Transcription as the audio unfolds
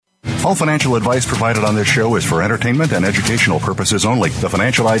All financial advice provided on this show is for entertainment and educational purposes only. The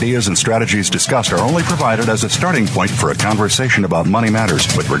financial ideas and strategies discussed are only provided as a starting point for a conversation about money matters.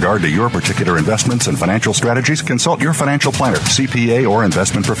 With regard to your particular investments and financial strategies, consult your financial planner, CPA, or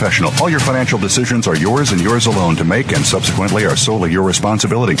investment professional. All your financial decisions are yours and yours alone to make, and subsequently are solely your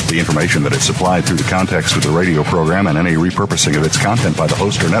responsibility. The information that is supplied through the context of the radio program and any repurposing of its content by the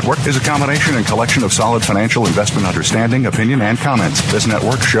host or network is a combination and collection of solid financial investment understanding, opinion, and comments. This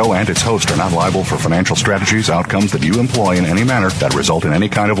network, show, and its host are not liable for financial strategies, outcomes that you employ in any manner that result in any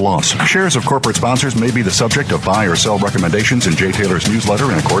kind of loss. Shares of corporate sponsors may be the subject of buy or sell recommendations in Jay Taylor's newsletter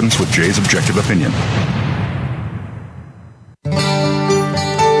in accordance with Jay's objective opinion.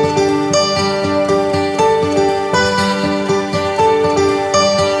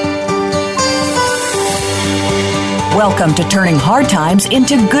 Welcome to Turning Hard Times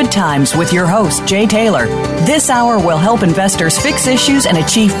into Good Times with your host, Jay Taylor. This hour will help investors fix issues and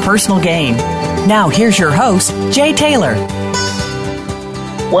achieve personal gain. Now, here's your host, Jay Taylor.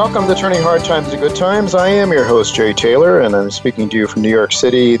 Welcome to Turning Hard Times into Good Times. I am your host, Jay Taylor, and I'm speaking to you from New York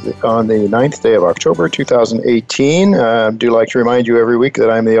City on the 9th day of October, 2018. I do like to remind you every week that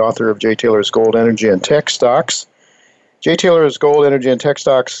I'm the author of Jay Taylor's Gold, Energy, and Tech Stocks. Jay Taylor's Gold, Energy, and Tech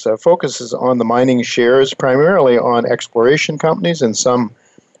Stocks focuses on the mining shares, primarily on exploration companies and some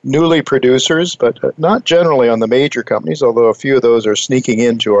newly producers, but not generally on the major companies, although a few of those are sneaking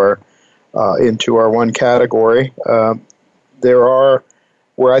into our one category. There are,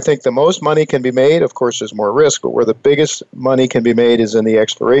 where I think the most money can be made, of course there's more risk, but where the biggest money can be made is in the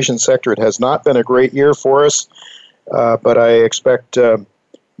exploration sector. It has not been a great year for us, but I expect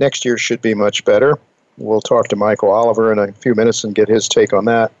next year should be much better. We'll talk to Michael Oliver in a few minutes and get his take on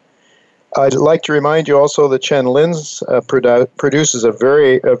that. I'd like to remind you also that Chen Lin's produces a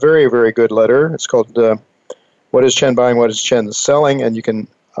very, very good letter. It's called What is Chen Buying, What is Chen Selling? And you can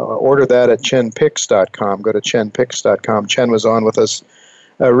order that at chenpicks.com. Go to chenpicks.com. Chen was on with us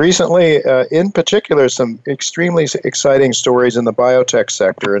recently. In particular, some extremely exciting stories in the biotech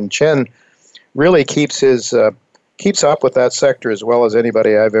sector. And Chen really keeps up with that sector as well as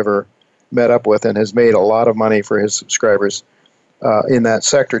anybody I've ever met up with, and has made a lot of money for his subscribers in that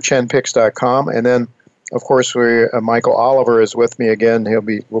sector. chenpicks.com. And then, of course, Michael Oliver is with me again.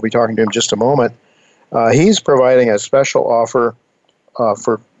 We'll be talking to him in just a moment. He's providing a special offer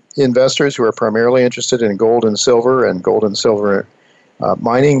for investors who are primarily interested in gold and silver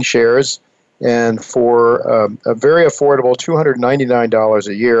mining shares, and for a very affordable $299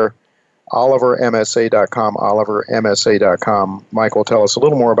 a year. OliverMSA.com, OliverMSA.com. Mike will tell us a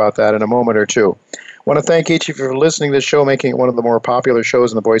little more about that in a moment or two. I want to thank each of you for listening to the show, making it one of the more popular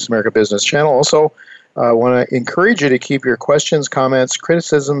shows in the Voice America Business Channel. Also, I want to encourage you to keep your questions, comments,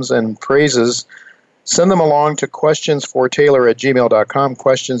 criticisms, and praises. Send them along to questionsfortaylor@gmail.com,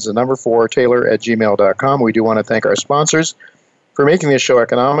 questions, the number 4, Taylor@gmail.com. We do want to thank our sponsors for making this show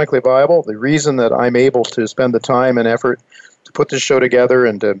economically viable. The reason that I'm able to spend the time and effort to put this show together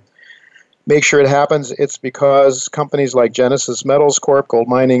and to make sure it happens, it's because companies like Genesis Metals Corp., Gold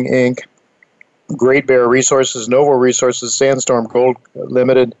Mining Inc., Great Bear Resources, Novo Resources, Sandstorm Gold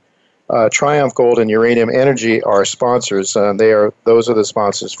Limited, Triumph Gold, and Uranium Energy are sponsors. Those are the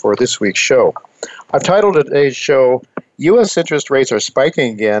sponsors for this week's show. I've titled today's show, U.S. Interest Rates Are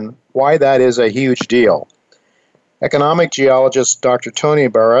Spiking Again, Why That Is a Huge Deal. Economic geologist Dr. Tony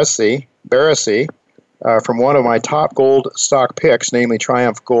Barassi, from one of my top gold stock picks, namely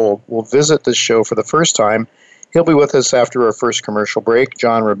Triumph Gold, will visit this show for the first time. He'll be with us after our first commercial break.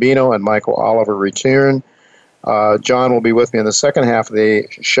 John Rubino and Michael Oliver return. John will be with me in the second half of the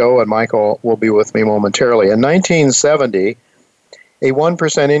show, and Michael will be with me momentarily. In 1970, a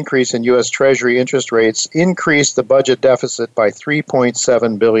 1% increase in U.S. Treasury interest rates increased the budget deficit by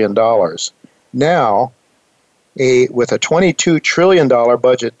 $3.7 billion. Now, with a $22 trillion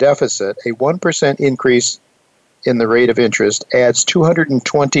budget deficit, a 1% increase in the rate of interest adds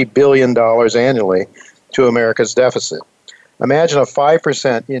 $220 billion annually to America's deficit. Imagine a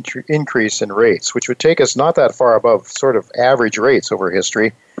 5% increase in rates, which would take us not that far above sort of average rates over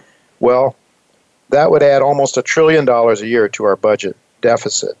history. Well, that would add almost $1 trillion a year to our budget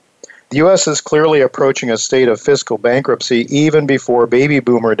deficit. The U.S. is clearly approaching a state of fiscal bankruptcy even before baby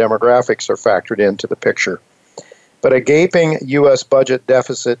boomer demographics are factored into the picture. But a gaping U.S. budget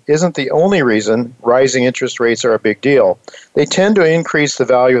deficit isn't the only reason rising interest rates are a big deal. They tend to increase the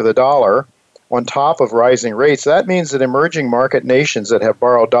value of the dollar on top of rising rates. That means that emerging market nations that have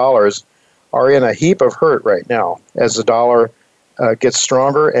borrowed dollars are in a heap of hurt right now as the dollar gets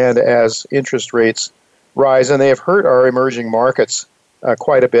stronger and as interest rates rise. And they have hurt our emerging markets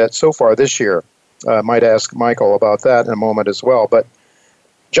quite a bit so far this year. Might ask Michael about that in a moment as well. But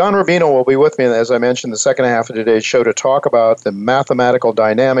John Rubino will be with me, as I mentioned, the second half of today's show to talk about the mathematical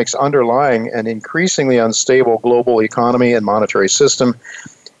dynamics underlying an increasingly unstable global economy and monetary system.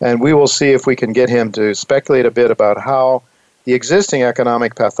 And we will see if we can get him to speculate a bit about how the existing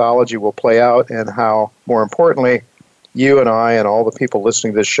economic pathology will play out and how, more importantly, you and I and all the people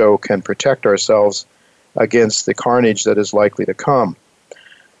listening to this show can protect ourselves against the carnage that is likely to come.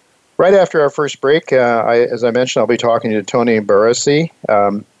 Right after our first break, as I mentioned, I'll be talking to Tony Barassi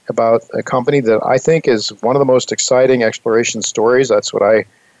about a company that I think is one of the most exciting exploration stories. That's what I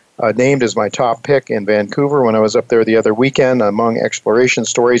named as my top pick in Vancouver when I was up there the other weekend among exploration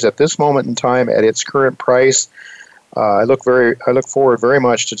stories at this moment in time at its current price. I look forward very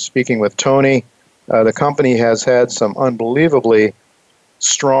much to speaking with Tony. The company has had some unbelievably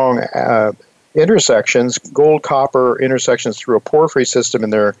strong intersections, gold-copper intersections through a porphyry system in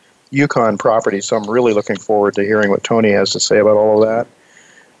their Yukon property. So I'm really looking forward to hearing what Tony has to say about all of that.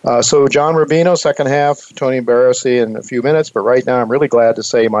 So John Rubino, second half, Tony Barassi in a few minutes. But right now I'm really glad to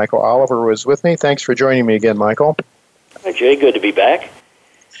say Michael Oliver was with me. Thanks for joining me again, Michael. Hi, Jay. Good to be back.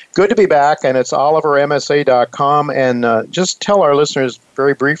 Good to be back, and it's olivermsa.com. And just tell our listeners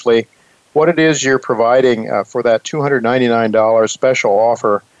very briefly what it is you're providing for that $299 special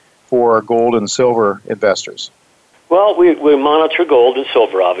offer for gold and silver investors. Well, we monitor gold and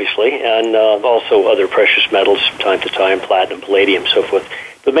silver, obviously, and also other precious metals from time to time, platinum, palladium, so forth,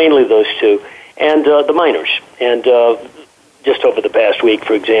 but mainly those two, and the miners. And just over the past week,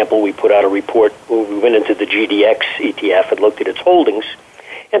 for example, we put out a report where we went into the GDX ETF and looked at its holdings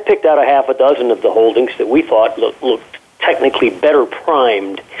and picked out a half a dozen of the holdings that we thought looked technically better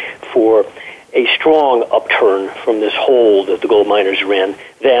primed for a strong upturn from this hole that the gold miners are in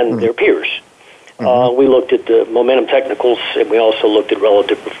than their peers. We looked at the momentum technicals, and we also looked at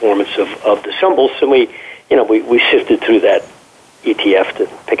relative performance of the symbols, and we sifted through that ETF to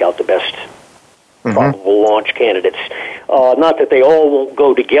pick out the best probable launch candidates. Not that they all won't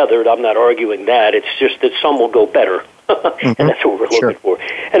go together. I'm not arguing that. It's just that some will go better, and that's what we're looking for.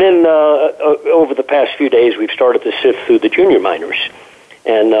 And then over the past few days, we've started to sift through the junior miners,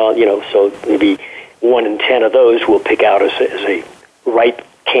 and so maybe 1 in 10 of those we'll pick out as a ripe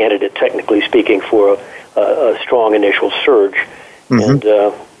candidate, technically speaking, for a strong initial surge, and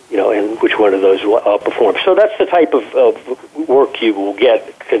which one of those will outperform. So that's the type of work you will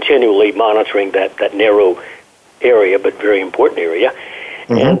get continually monitoring that narrow area, but very important area.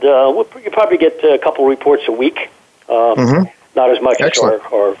 And you probably get a couple reports a week, not as much as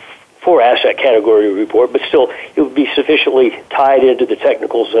our 4-asset category report, but still it would be sufficiently tied into the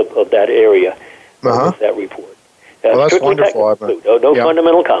technicals of that area with that report. Well, that's wonderful. No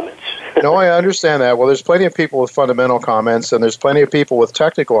fundamental comments. No, I understand that. Well, there's plenty of people with fundamental comments, and there's plenty of people with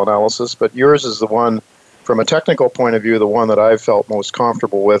technical analysis, but yours is the one, from a technical point of view, the one that I've felt most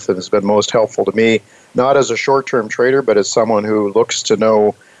comfortable with and has been most helpful to me, not as a short-term trader, but as someone who looks to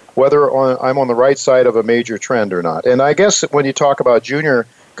know whether I'm on the right side of a major trend or not. And I guess when you talk about junior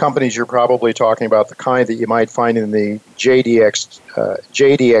companies, you're probably talking about the kind that you might find in the JDXJ,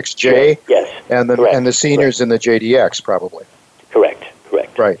 yes, and the seniors in the JDX, probably. Correct.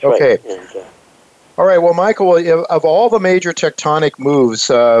 Right. Okay. And, all right. Well, Michael, of all the major tectonic moves,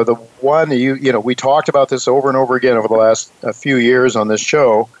 the one we talked about this over and over again over the last few years on this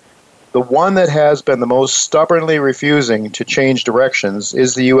show. The one that has been the most stubbornly refusing to change directions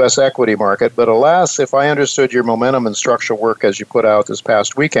is the U.S. equity market. But alas, if I understood your momentum and structural work as you put out this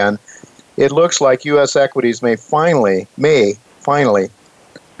past weekend, it looks like U.S. equities may finally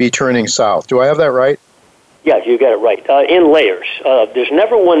be turning south. Do I have that right? Yeah, you got it right. In layers. There's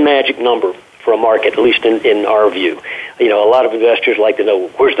never one magic number for a market, at least in our view. A lot of investors like to know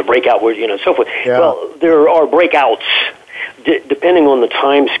where's the breakout, and so forth. Yeah. Well, there are breakouts depending on the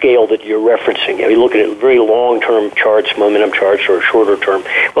time scale that you're referencing. You look at very long-term charts, momentum charts, or shorter term.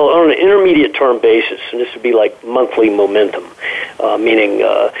 Well, on an intermediate term basis, and this would be like monthly momentum, meaning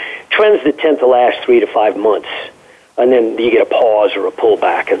trends that tend to last 3 to 5 months, and then you get a pause or a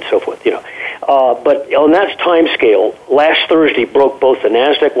pullback and so forth. But on that time scale, last Thursday broke both the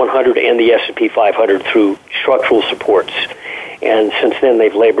NASDAQ 100 and the S&P 500 through structural supports. And since then,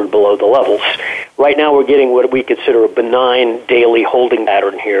 they've labored below the levels. Right now, we're getting what we consider a benign daily holding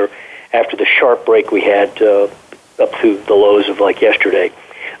pattern here after the sharp break we had up through the lows of like yesterday,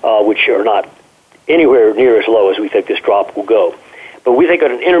 which are not anywhere near as low as we think this drop will go. But we think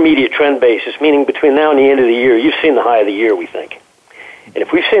on an intermediate trend basis, meaning between now and the end of the year, you've seen the high of the year, we think. And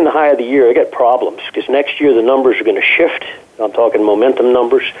if we've seen the high of the year, I got problems, because next year the numbers are going to shift. I'm talking momentum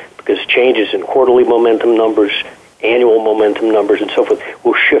numbers, because changes in quarterly momentum numbers, annual momentum numbers, and so forth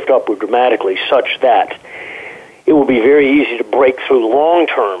will shift upward dramatically, such that it will be very easy to break through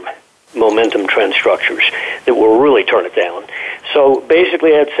long-term momentum trend structures that will really turn it down. So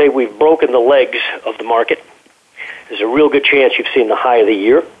basically, I'd say we've broken the legs of the market. There's a real good chance you've seen the high of the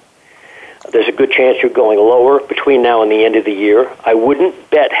year. There's a good chance you're going lower between now and the end of the year. I wouldn't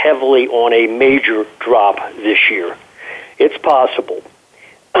bet heavily on a major drop this year. It's possible,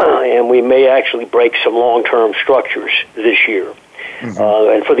 and we may actually break some long-term structures this year.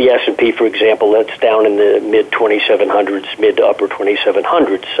 And for the S&P, for example, that's down in the mid-2700s, mid to upper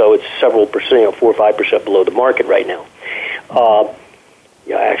 2700s. So it's several percent, 4 or 5% below the market right now.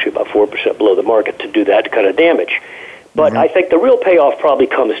 Actually about 4% below the market to do that kind of damage. But I think the real payoff probably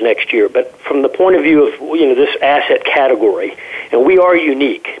comes next year. But from the point of view of this asset category, and we are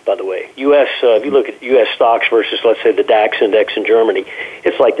unique, by the way. U.S. If you look at U.S. stocks versus, let's say, the DAX index in Germany,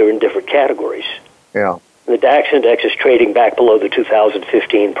 it's like they're in different categories. Yeah. The DAX index is trading back below the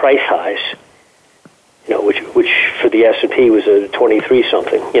 2015 price highs, which for the S&P was a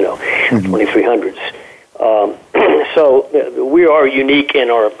 23-something, 2300s. So we are unique in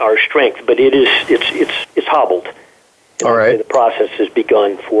our strength, but it's hobbled. All right. The process has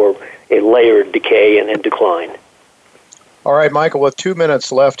begun for a layered decay and decline. All right, Michael, with 2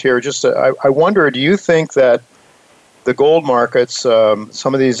 minutes left here, I wonder, do you think that the gold markets,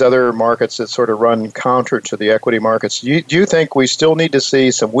 some of these other markets that sort of run counter to the equity markets, do you think we still need to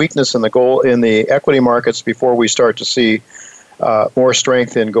see some weakness in the equity markets before we start to see more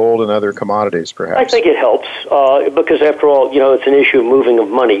strength in gold and other commodities, perhaps? I think it helps because, after all, it's an issue of moving of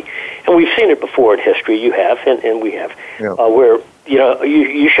money, and we've seen it before in history. You have, and we have, where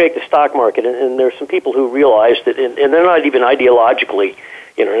you shake the stock market, and there's some people who realize that, and they're not even ideologically,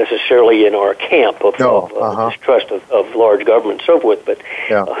 necessarily in our camp of distrust of large government and so forth, but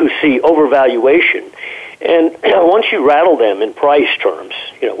who see overvaluation. And once you rattle them in price terms,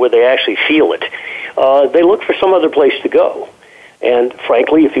 where they actually feel it, they look for some other place to go. And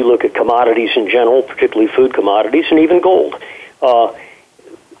frankly, if you look at commodities in general, particularly food commodities and even gold,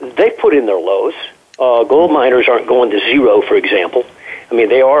 they've put in their lows. Gold miners aren't going to zero, for example. I mean,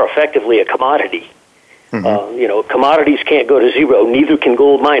 they are effectively a commodity. Commodities can't go to zero, neither can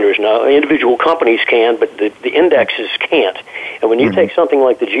gold miners. Now, individual companies can, but the indexes can't. And when you take something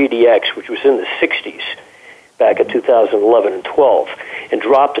like the GDX, which was in the 60s back in 2011 and 12, and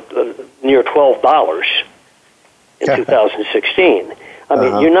dropped near $12 in 2016, I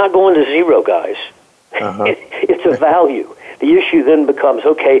mean, you're not going to zero, guys. It's a value. The issue then becomes,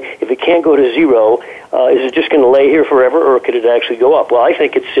 okay, if it can't go to zero, is it just going to lay here forever, or could it actually go up? Well, I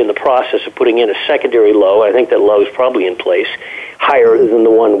think it's in the process of putting in a secondary low. I think that low is probably in place, higher than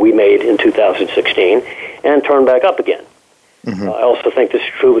the one we made in 2016, and turn back up again. I also think this is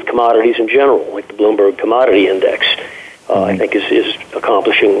true with commodities in general, like the Bloomberg Commodity Index. I think is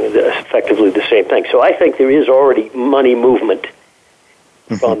accomplishing effectively the same thing. So I think there is already money movement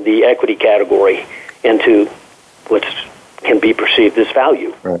from the equity category into what can be perceived as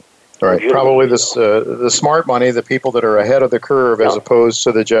value. Right. Probably the smart money, the people that are ahead of the curve, as opposed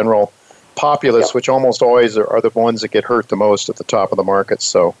to the general populace, which almost always are the ones that get hurt the most at the top of the market.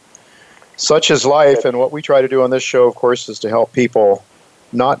 So such is life, and what we try to do on this show, of course, is to help people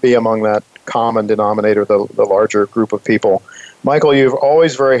not be among that common denominator, the larger group of people. Michael, you're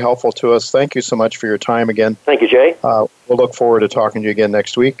always very helpful to us. Thank you so much for your time again. Thank you, Jay. We'll look forward to talking to you again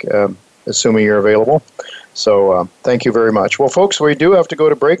next week, assuming you're available. So thank you very much. Well, folks, we do have to go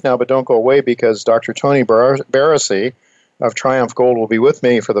to break now, but don't go away because Dr. Tony Barassi of Triumph Gold will be with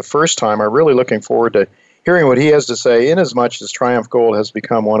me for the first time. I'm really looking forward to hearing what he has to say, in as much as Triumph Gold has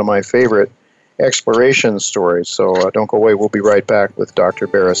become one of my favorite exploration stories. So don't go away. We'll be right back with Dr.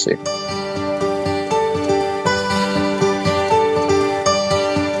 Barassi.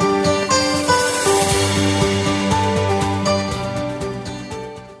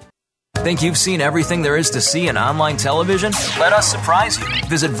 Think you've seen everything there is to see in online television? Let us surprise you.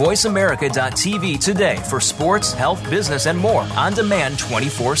 Visit voiceamerica.tv today for sports, health, business, and more on demand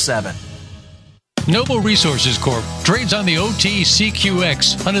 24/7. Noble Resources Corp. trades on the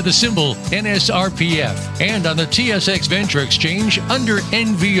OTCQX under the symbol NSRPF and on the TSX Venture Exchange under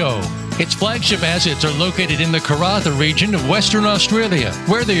NVO. Its flagship assets are located in the Karratha region of Western Australia,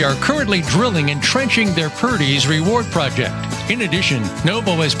 where they are currently drilling and trenching their Purdy's Reward project. In addition,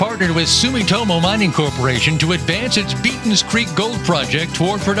 Noble has partnered with Sumitomo Mining Corporation to advance its Beatons Creek Gold project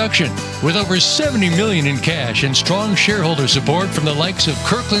toward production. With over $70 million in cash and strong shareholder support from the likes of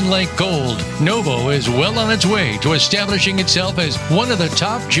Kirkland Lake Gold, Noble is well on its way to establishing itself as one of the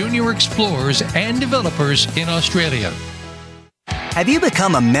top junior explorers and developers in Australia. Have you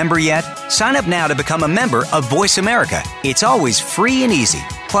become a member yet? Sign up now to become a member of Voice America. It's always free and easy.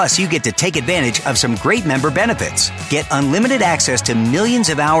 Plus, you get to take advantage of some great member benefits. Get unlimited access to millions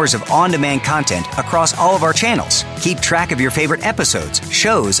of hours of on-demand content across all of our channels. Keep track of your favorite episodes,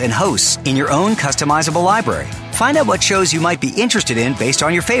 shows, and hosts in your own customizable library. Find out what shows you might be interested in based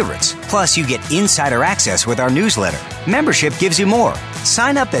on your favorites. Plus, you get insider access with our newsletter. Membership gives you more.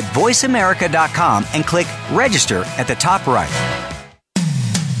 Sign up at voiceamerica.com and click register at the top right.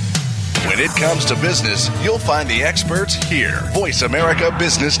 When it comes to business, you'll find the experts here. Voice America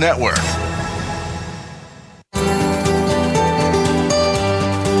Business Network.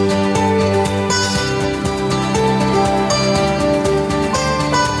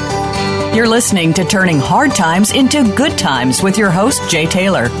 You're listening to Turning Hard Times into Good Times with your host, Jay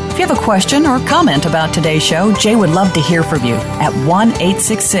Taylor. If you have a question or comment about today's show, Jay would love to hear from you at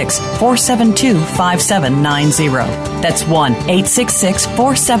 1-866-472-5790. That's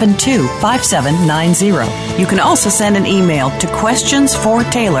 1-866-472-5790. You can also send an email to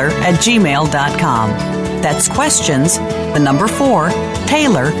questionsfortaylor@gmail.com. That's questions, the number 4,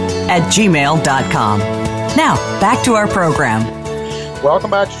 Taylor@gmail.com. Now, back to our program.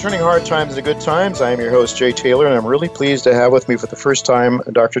 Welcome back to Turning Hard Times into Good Times. I am your host, Jay Taylor, and I'm really pleased to have with me for the first time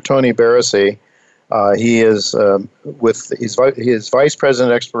Dr. Tony Barresi. He is his Vice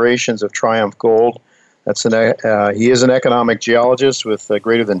President Explorations of Triumph Gold. He is an economic geologist with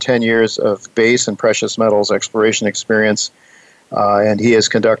greater than 10 years of base and precious metals exploration experience, and he has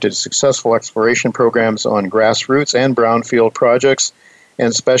conducted successful exploration programs on grassroots and brownfield projects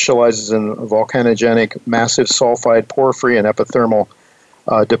and specializes in volcanogenic massive sulfide porphyry and epithermal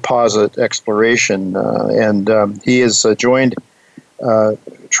deposit exploration, and he has joined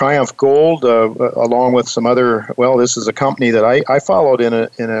Triumph Gold along with some other. Well, this is a company that I followed under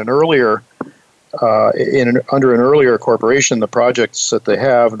an earlier corporation. The projects that they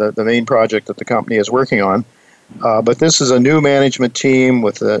have, the main project that the company is working on, but this is a new management team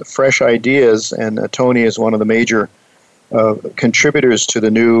with fresh ideas, and Tony is one of the major contributors to the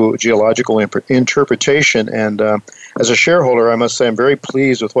new geological interpretation. And as a shareholder, I must say I'm very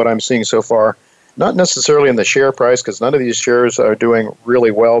pleased with what I'm seeing so far. Not necessarily in the share price, because none of these shares are doing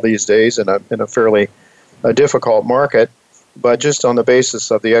really well these days in a fairly difficult market, but just on the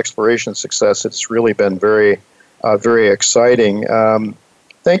basis of the exploration success, it's really been very, very exciting.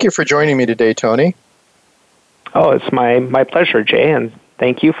 Thank you for joining me today, Tony. Oh, it's my pleasure, Jay, and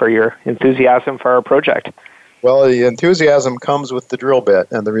thank you for your enthusiasm for our project. Well, the enthusiasm comes with the drill bit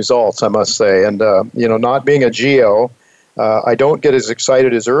and the results, I must say. And, not being a geo, I don't get as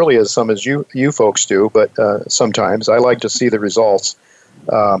excited as early as some as you folks do, but sometimes I like to see the results.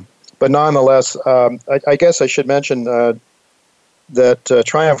 But nonetheless, I guess I should mention that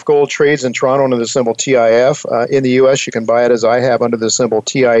Triumph Gold trades in Toronto under the symbol TIF. In the U.S., you can buy it as I have under the symbol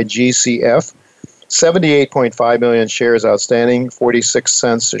TIGCF. 78.5 million shares outstanding, 46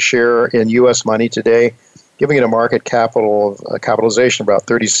 cents a share in U.S. money today, giving it a market capitalization of about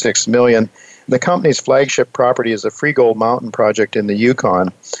 $36 million. The company's flagship property is the Freegold Mountain project in the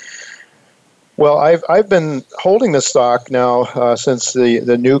Yukon. Well, I've been holding this stock now since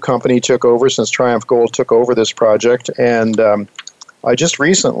the new company took over, since Triumph Gold took over this project, and I just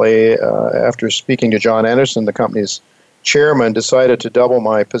recently, after speaking to John Anderson, the company's chairman, decided to double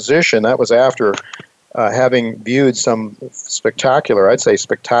my position. That was after having viewed some spectacular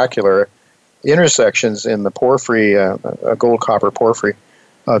intersections in the porphyry, gold-copper porphyry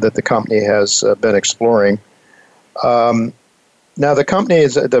that the company has been exploring. Now,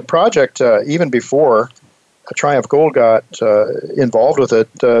 the project, even before Triumph Gold got involved with it,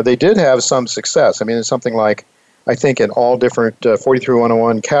 they did have some success. I mean, it's something like, I think, in all different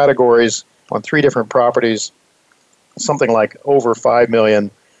 43-101 categories on 3 different properties, something like over 5 million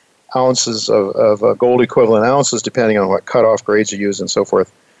ounces of gold equivalent ounces, depending on what cutoff grades you use and so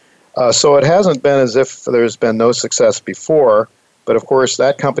forth. So it hasn't been as if there's been no success before, but of course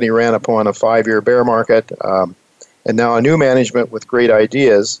that company ran upon a 5-year bear market, and now a new management with great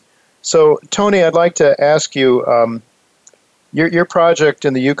ideas. So Tony, I'd like to ask you, your project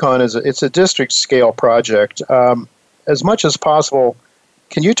in the Yukon it's a district scale project. As much as possible,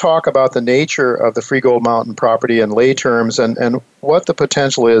 can you talk about the nature of the Freegold Mountain property in lay terms and what the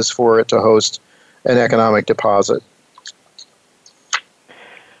potential is for it to host an economic deposit?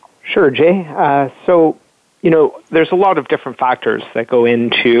 Sure, Jay. So, there's a lot of different factors that go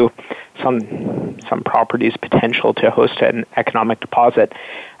into some properties' potential to host an economic deposit.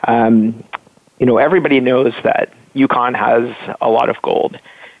 Everybody knows that Yukon has a lot of gold,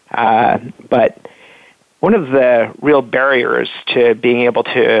 but one of the real barriers to being able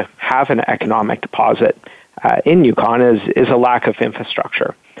to have an economic deposit in Yukon is a lack of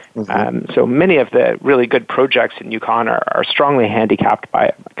infrastructure. So many of the really good projects in Yukon are strongly handicapped by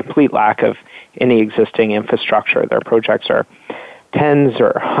a complete lack of any existing infrastructure. Their projects are tens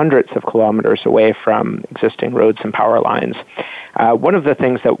or hundreds of kilometers away from existing roads and power lines. One of the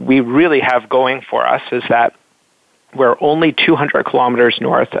things that we really have going for us is that we're only 200 kilometers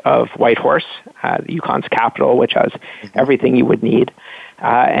north of Whitehorse, the Yukon's capital, which has everything you would need.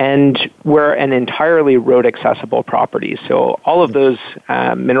 And we're an entirely road-accessible property. So all of those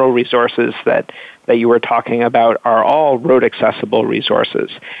mineral resources that you were talking about are all road-accessible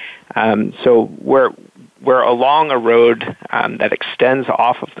resources. So we're along a road that extends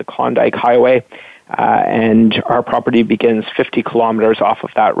off of the Klondike Highway, and our property begins 50 kilometers off of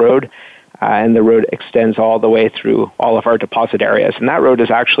that road. And the road extends all the way through all of our deposit areas. And that road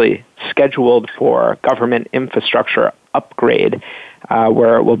is actually scheduled for government infrastructure upgrade,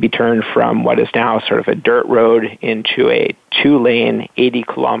 where it will be turned from what is now sort of a dirt road into a 2-lane,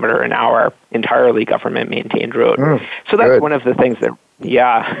 80-kilometer-an-hour, entirely government-maintained road. So that's one of the things that,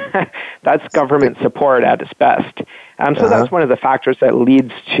 that's government support at its best. So that's one of the factors that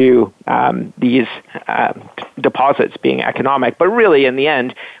leads to these deposits being economic. But really, in the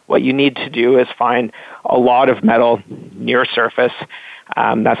end, what you need to do is find a lot of metal near surface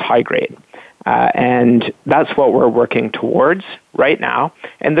that's high grade. And that's what we're working towards right now.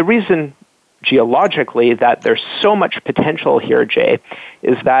 And the reason geologically that there's so much potential here, Jay,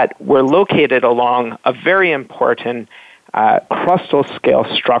 is that we're located along a very important crustal scale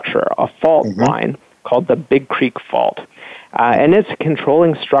structure, a fault line called the Big Creek Fault. And it's a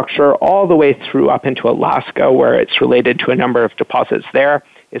controlling structure all the way through up into Alaska, where it's related to a number of deposits there.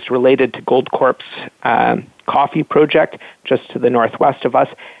 It's related to Goldcorp's coffee project just to the northwest of us,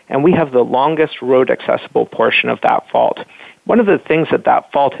 and we have the longest road-accessible portion of that fault. One of the things that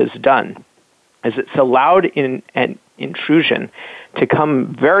fault has done is it's allowed an intrusion to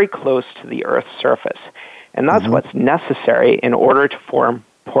come very close to the Earth's surface, and that's what's necessary in order to form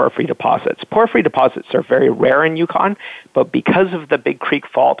porphyry deposits. Porphyry deposits are very rare in Yukon, but because of the Big Creek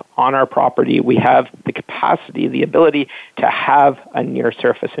Fault on our property, we have the capacity, the ability to have a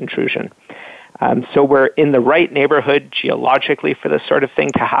near-surface intrusion. So we're in the right neighborhood geologically for this sort of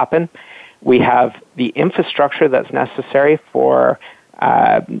thing to happen. We have the infrastructure that's necessary to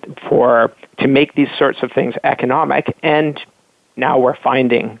make these sorts of things economic, and now we're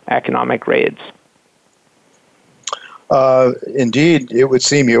finding economic grades. Indeed, it would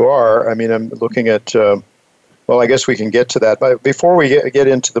seem you are. I mean, I'm looking at, I guess we can get to that. But before we get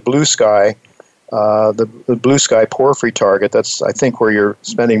into the blue sky, the blue sky porphyry target, that's, I think, where you're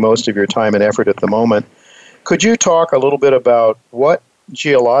spending most of your time and effort at the moment. Could you talk a little bit about what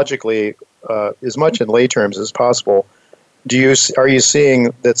geologically, as much in lay terms as possible, are you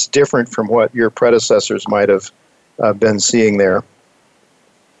seeing that's different from what your predecessors might have been seeing there?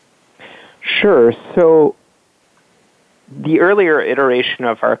 Sure. So the earlier iteration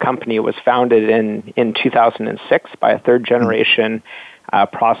of our company was founded in 2006 by a third-generation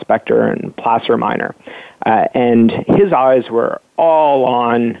prospector and placer miner. And his eyes were all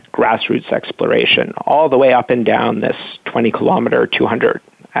on grassroots exploration, all the way up and down this 20-kilometer,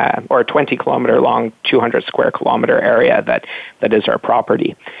 20-kilometer long, 200-square-kilometer area that is our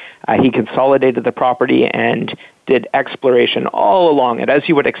property. He consolidated the property and did exploration all along it, as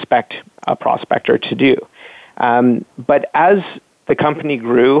you would expect a prospector to do. But as the company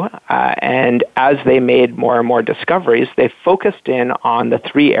grew and as they made more and more discoveries, they focused in on the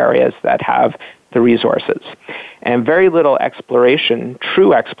three areas that have the resources. And very little exploration,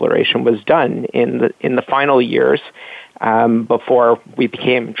 true exploration, was done in the final years before we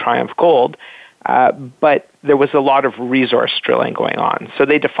became Triumph Gold. But there was a lot of resource drilling going on. So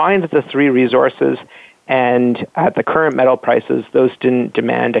they defined the three resources, and at the current metal prices, those didn't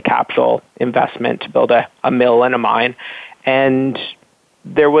demand a capital investment to build a mill and a mine. And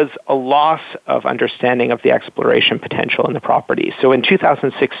there was a loss of understanding of the exploration potential in the property. So in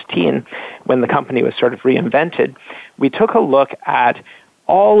 2016, when the company was sort of reinvented, we took a look at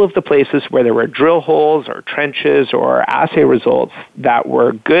all of the places where there were drill holes or trenches or assay results that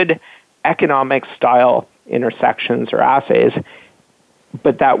were good economic style intersections or assays,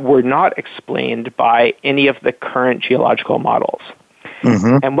 but that were not explained by any of the current geological models.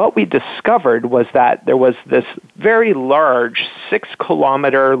 And what we discovered was that there was this very large,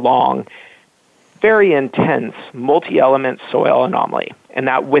 6-kilometer long, very intense multi-element soil anomaly. And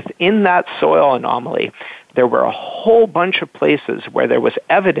that within that soil anomaly, there were a whole bunch of places where there was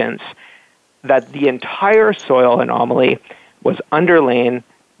evidence that the entire soil anomaly was underlain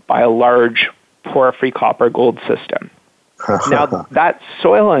by a large porphyry copper gold system. Now, that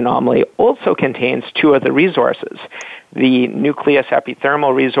soil anomaly also contains two other resources, the nucleus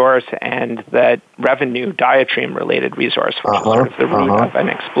epithermal resource and the revenue diatreme-related resource, which is sort of the root of an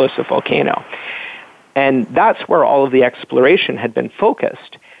explosive volcano. And that's where all of the exploration had been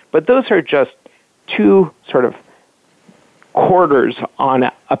focused. But those are just two sort of quarters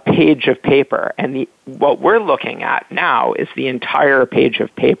on a page of paper. And what we're looking at now is the entire page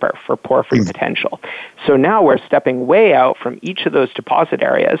of paper for porphyry potential. So now we're stepping way out from each of those deposit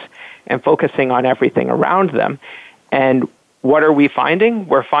areas and focusing on everything around them. And what are we finding?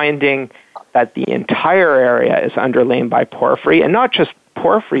 We're finding that the entire area is underlain by porphyry, and not just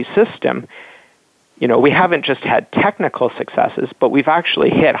porphyry system. You know, we haven't just had technical successes, but we've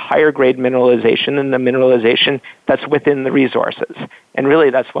actually hit higher grade mineralization than the mineralization that's within the resources. And really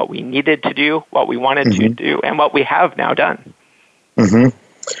that's what we needed to do, what we wanted to do, and what we have now done.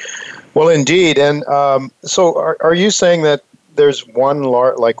 Well, indeed. And so are you saying that there's one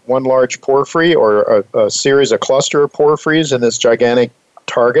large porphyry or a series, a cluster of porphyries in this gigantic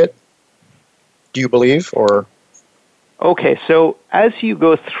target? Do you believe? Or okay, so as you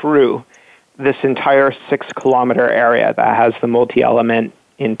go through this entire 6-kilometer area that has the multi-element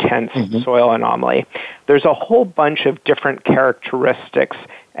intense soil anomaly, there's a whole bunch of different characteristics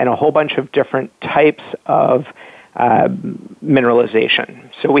and a whole bunch of different types of mineralization.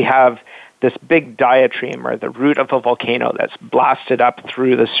 So we have this big diatreme, or the root of a volcano, that's blasted up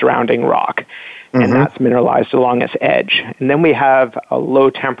through the surrounding rock, and that's mineralized along its edge. And then we have a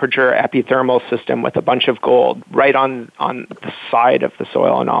low-temperature epithermal system with a bunch of gold right on the side of the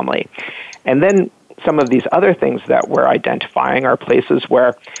soil anomaly. And then some of these other things that we're identifying are places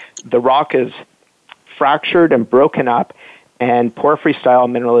where the rock is fractured and broken up, and porphyry-style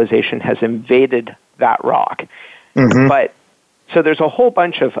mineralization has invaded that rock. But so there's a whole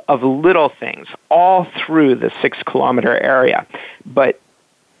bunch of little things all through the 6-kilometer area. But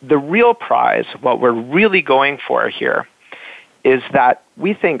the real prize, what we're really going for here, is that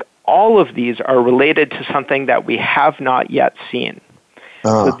we think all of these are related to something that we have not yet seen.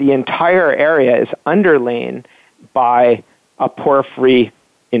 So the entire area is underlain by a porphyry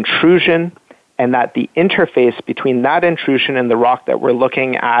intrusion, and that the interface between that intrusion and the rock that we're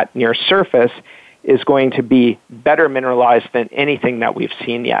looking at near surface is going to be better mineralized than anything that we've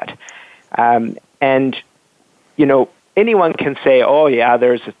seen yet. And, you know, anyone can say, oh, yeah,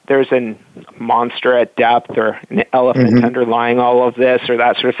 there's a monster at depth or an elephant underlying all of this or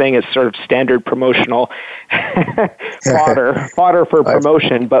that sort of thing. It's sort of standard promotional fodder for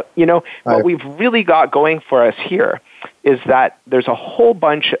promotion. But, you know, what we've really got going for us here is that there's a whole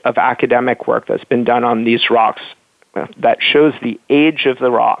bunch of academic work that's been done on these rocks that shows the age of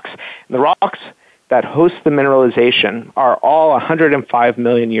the rocks. And the rocks that host the mineralization are all 105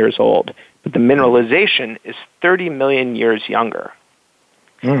 million years old, but the mineralization is 30 million years younger.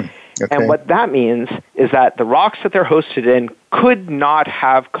 And what that means is that the rocks that they're hosted in could not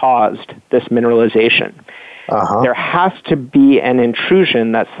have caused this mineralization. There has to be an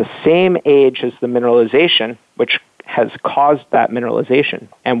intrusion that's the same age as the mineralization, which has caused that mineralization,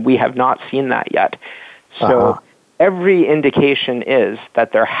 and we have not seen that yet. So every indication is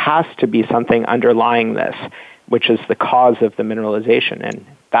that there has to be something underlying this, which is the cause of the mineralization, and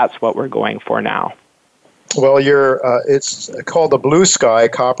that's what we're going for now. Well, it's called the Blue Sky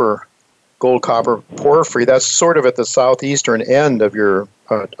gold copper porphyry. That's sort of at the southeastern end of your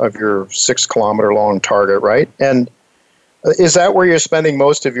 6-kilometer long target, right? And is that where you're spending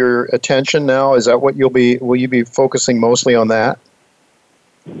most of your attention now? Is that what will you be focusing mostly on that?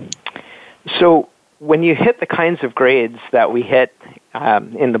 So when you hit the kinds of grades that we hit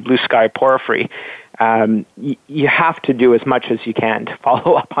in the Blue Sky porphyry, you have to do as much as you can to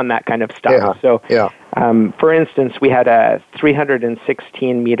follow up on that kind of stuff. For instance, we had a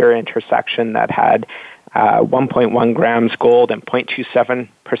 316-meter intersection that had 1.1 grams gold and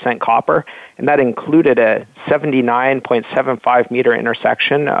 0.27% copper, and that included a 79.75-meter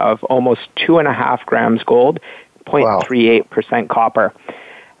intersection of almost 2.5 grams gold, 0.38% copper.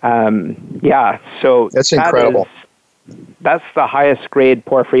 So that's incredible. That's the highest grade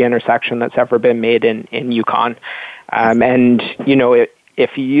porphyry intersection that's ever been made in Yukon. And, you know,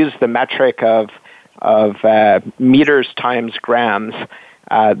 if you use the metric of meters times grams,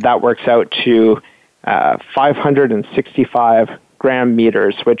 that works out to 565 gram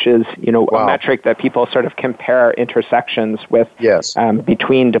meters, which is, you know, a metric that people sort of compare intersections with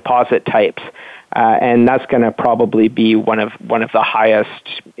between deposit types. and that's going to probably be one of the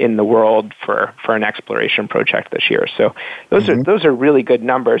highest in the world for an exploration project this year. So those are really good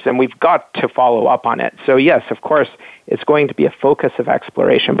numbers, and we've got to follow up on it. So yes, of course, it's going to be a focus of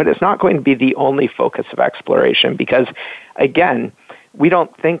exploration, but it's not going to be the only focus of exploration because, again, we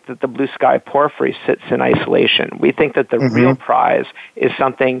don't think that the blue sky porphyry sits in isolation. We think that the real prize is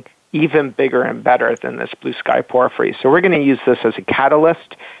something even bigger and better than this blue sky porphyry. So we're going to use this as a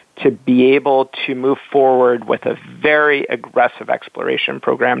catalyst to be able to move forward with a very aggressive exploration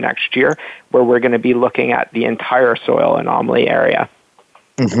program next year where we're going to be looking at the entire soil anomaly area.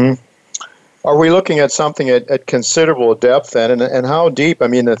 Are we looking at something at considerable depth then? And how deep? I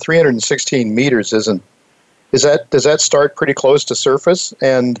mean, the 316 meters does that start pretty close to surface?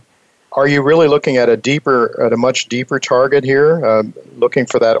 And are you really looking at a much deeper target here, looking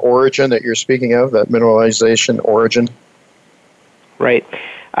for that origin that you're speaking of, that mineralization origin? Right.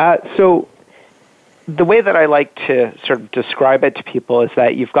 So the way that I like to sort of describe it to people is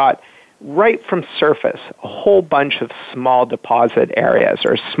that you've got right from surface a whole bunch of small deposit areas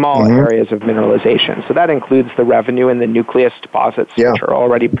or small areas of mineralization. So that includes the revenue and the nucleus deposits, which are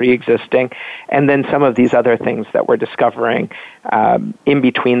already pre-existing, and then some of these other things that we're discovering in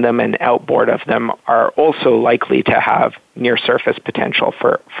between them and outboard of them are also likely to have near-surface potential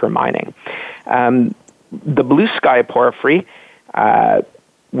for mining. The blue sky porphyry, it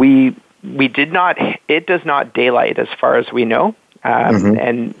does not daylight as far as we know.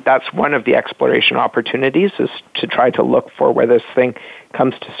 And that's one of the exploration opportunities is to try to look for where this thing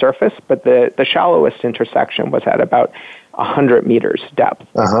comes to surface. But the shallowest intersection was at about 100 meters depth.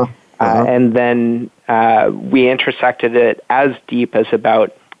 And then we intersected it as deep as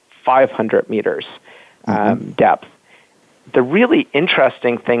about 500 meters depth. The really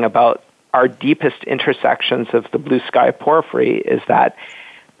interesting thing about our deepest intersections of the blue sky porphyry is that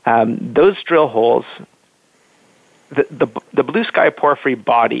those drill holes, the blue sky porphyry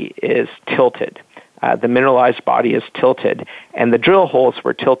body is tilted. The mineralized body is tilted, and the drill holes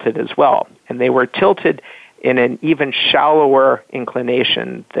were tilted as well. And they were tilted in an even shallower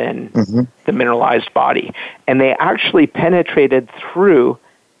inclination than the mineralized body. And they actually penetrated through,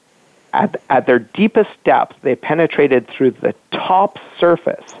 at their deepest depth, they penetrated through the top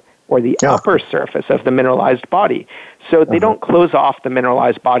surface or the upper surface of the mineralized body. So they don't close off the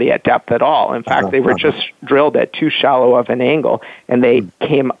mineralized body at depth at all. In fact, they were just drilled at too shallow of an angle, and they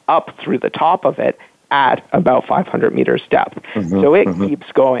came up through the top of it at about 500 meters depth. So it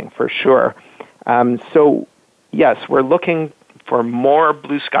keeps going for sure. So yes, we're looking for more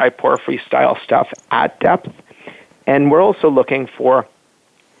blue sky porphyry style stuff at depth, and we're also looking for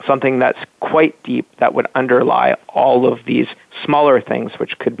something that's quite deep that would underlie all of these smaller things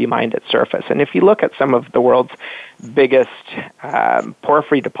which could be mined at surface. And if you look at some of the world's biggest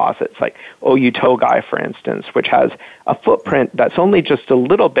porphyry deposits, like Oyu Tolgoi, for instance, which has a footprint that's only just a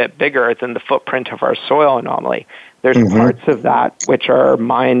little bit bigger than the footprint of our soil anomaly, there's parts of that which are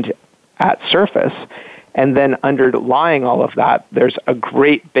mined at surface, and then underlying all of that, there's a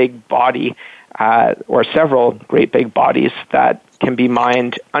great big body or several great big bodies that can be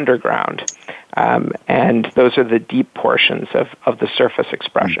mined underground. And those are the deep portions of the surface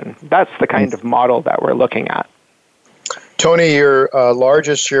expression. That's the kind of model that we're looking at. Tony, your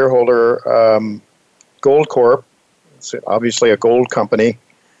largest shareholder, Goldcorp, it's obviously a gold company.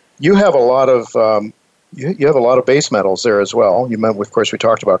 You have a lot of you have a lot of base metals there as well. Of course, we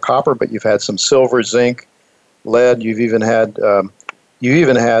talked about copper, but you've had some silver, zinc, lead. You've even had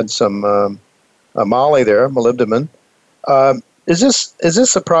some moly there, molybdenum. Is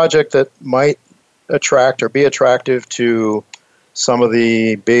this a project that might attract or be attractive to some of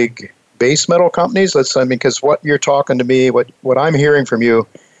the big base metal companies? Because what you're talking to me, what I'm hearing from you,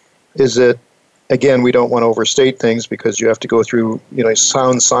 is that, again, we don't want to overstate things because you have to go through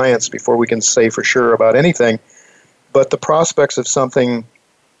sound science before we can say for sure about anything. But the prospects of something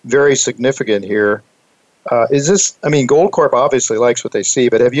very significant here is this. I mean, Goldcorp obviously likes what they see,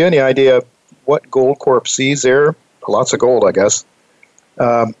 but have you any idea what Goldcorp sees there? Lots of gold, I guess.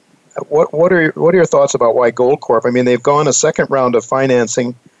 What are your thoughts about why Goldcorp? I mean, they've gone a second round of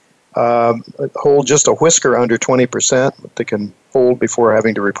financing, hold just a whisker under 20% that they can hold before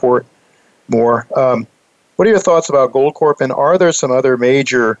having to report more. What are your thoughts about Goldcorp? And are there some other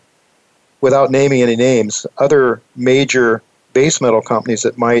major, without naming any names, other major base metal companies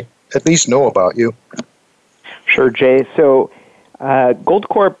that might at least know about you? Sure, Jay. So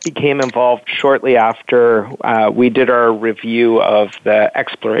Goldcorp became involved shortly after we did our review of the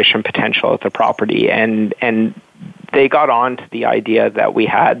exploration potential of the property, and they got on to the idea that we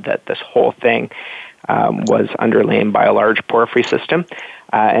had that this whole thing was underlain by a large porphyry system,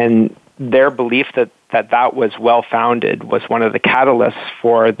 and their belief that was well-founded was one of the catalysts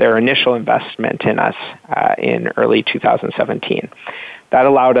for their initial investment in us in early 2017. That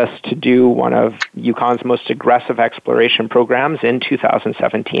allowed us to do one of Yukon's most aggressive exploration programs in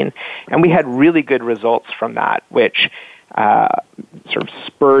 2017, and we had really good results from that, which sort of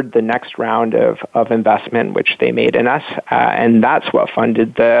spurred the next round of investment which they made in us, and that's what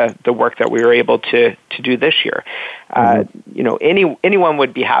funded the work that we were able to do this year. Anyone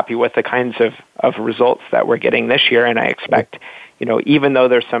would be happy with the kinds of results that we're getting this year, and I expect, even though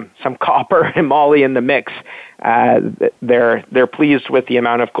there's some copper and moly in the mix, they're pleased with the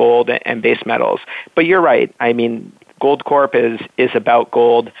amount of gold and base metals. But you're right. I mean, Goldcorp is about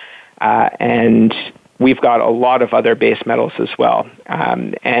gold, and we've got a lot of other base metals as well.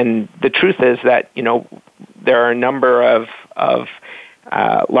 And the truth is that, there are a number of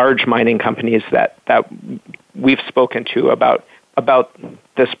large mining companies that we've spoken to about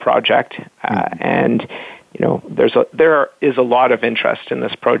this project. And, there is a lot of interest in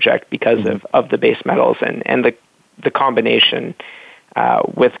this project because of the base metals and the combination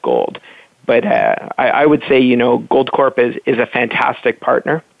with gold. But I would say, Goldcorp is a fantastic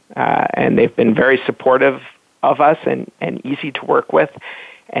partner. And they've been very supportive of us and easy to work with.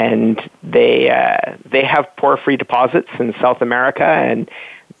 And they have porphyry deposits in South America. And,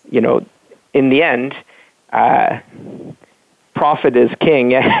 in the end, profit is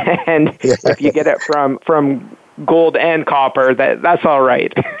king. And if you get it from gold and copper, that's all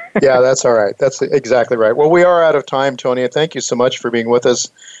right. Yeah, that's all right. That's exactly right. Well, we are out of time, Tony. Thank you so much for being with us.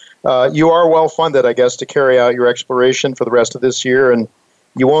 You are well funded, I guess, to carry out your exploration for the rest of this year, and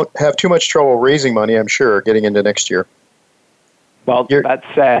you won't have too much trouble raising money, I'm sure, getting into next year. Well, that's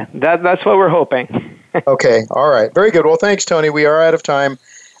what we're hoping. Okay, all right. Very good. Well, thanks, Tony. We are out of time.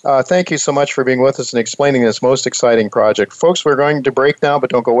 Thank you so much for being with us and explaining this most exciting project. Folks, we're going to break now,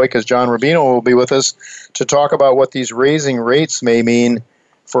 but don't go away because John Rubino will be with us to talk about what these raising rates may mean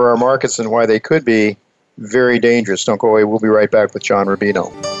for our markets and why they could be very dangerous. Don't go away. We'll be right back with John Rubino.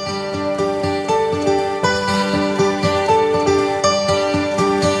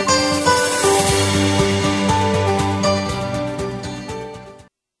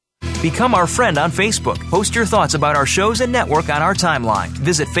 Become our friend on Facebook. Post your thoughts about our shows and network on our timeline.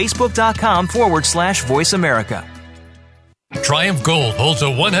 Visit facebook.com/Voice America. Triumph Gold holds a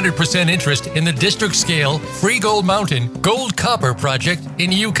 100% interest in the district-scale Free Gold Mountain gold-copper project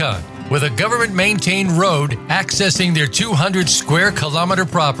in Yukon, with a government-maintained road accessing their 200-square-kilometer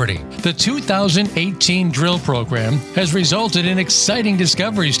property. The 2018 drill program has resulted in exciting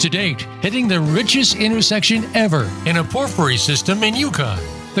discoveries to date, hitting the richest intersection ever in a porphyry system in Yukon.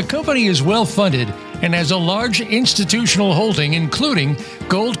 The company is well-funded and has a large institutional holding, including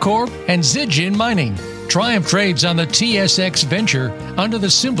Goldcorp and Zijin Mining. Triumph trades on the TSX Venture under the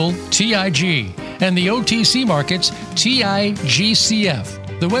symbol TIG and the OTC markets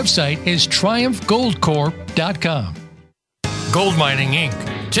TIGCF. The website is triumphgoldcorp.com. Gold Mining Inc.,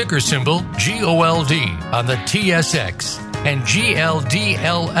 ticker symbol GOLD on the TSX and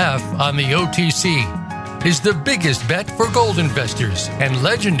GLDLF on the OTC, is the biggest bet for gold investors and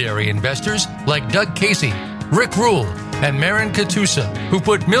legendary investors like Doug Casey, Rick Rule, and Marin Katusa, who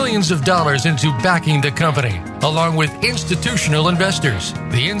put millions of dollars into backing the company, along with institutional investors.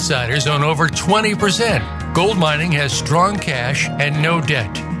 The insiders own over 20%. Gold Mining has strong cash and no debt.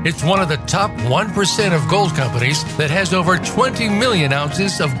 It's one of the top 1% of gold companies that has over 20 million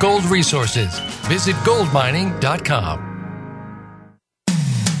ounces of gold resources. Visit goldmining.com.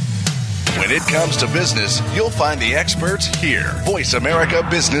 When it comes to business, you'll find the experts here. Voice America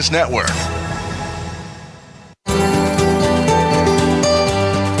Business Network.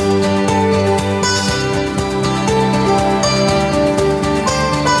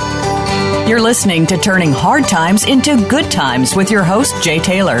 You're listening to Turning Hard Times into Good Times with your host, Jay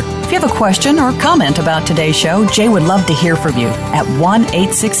Taylor. If you have a question or comment about today's show, Jay would love to hear from you at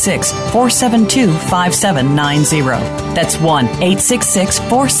 1-866-472-5790. That's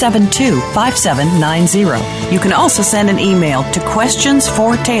 1-866-472-5790. You can also send an email to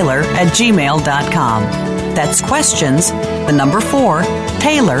questionsfortaylor@gmail.com. That's questions, the number 4,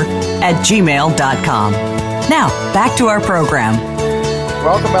 Taylor@gmail.com. Now, back to our program.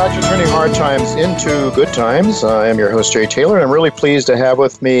 Welcome back to Turning Hard Times into Good Times. I am your host, Jay Taylor, and I'm really pleased to have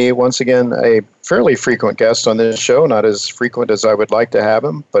with me, once again, a fairly frequent guest on this show. Not as frequent as I would like to have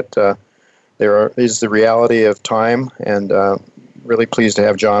him, but there is the reality of time, and really pleased to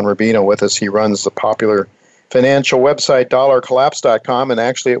have John Rubino with us. He runs the popular financial website, dollarcollapse.com, and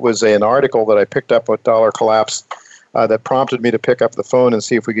actually it was an article that I picked up with Dollar Collapse that prompted me to pick up the phone and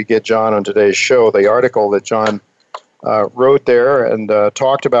see if we could get John on today's show. The article that John wrote there and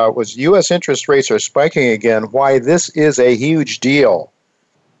talked about was U.S. interest rates are spiking again, why this is a huge deal.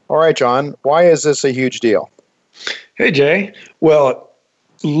 All right, John, why is this a huge deal? Hey, Jay. Well,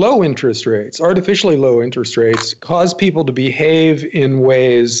 low interest rates, artificially low interest rates, cause people to behave in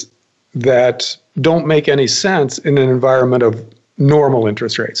ways that don't make any sense in an environment of normal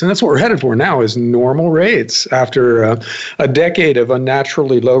interest rates. And that's what we're headed for now is normal rates after a decade of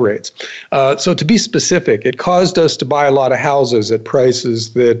unnaturally low rates. So to be specific, it caused us to buy a lot of houses at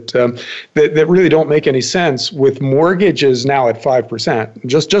prices that really don't make any sense with mortgages now at 5%.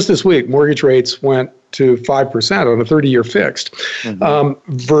 Just this week, mortgage rates went to 5% on a 30-year fixed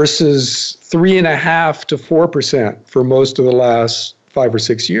versus 3.5% to 4% for most of the last 5 or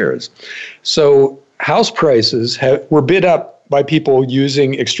 6 years. So house prices were bid up by people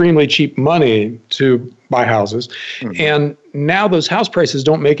using extremely cheap money to buy houses. And now those house prices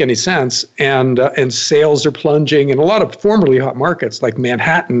don't make any sense, and sales are plunging. In a lot of formerly hot markets like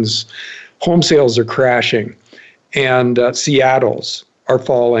Manhattan's, home sales are crashing, and Seattle's are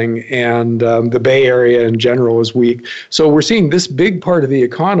falling, and the Bay Area in general is weak. So we're seeing this big part of the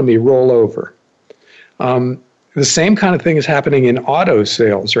economy roll over. The same kind of thing is happening in auto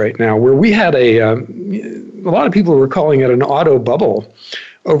sales right now, where we had a lot of people were calling it an auto bubble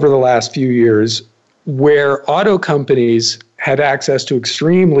over the last few years, where auto companies had access to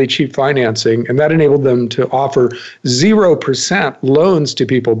extremely cheap financing, and that enabled them to offer 0% loans to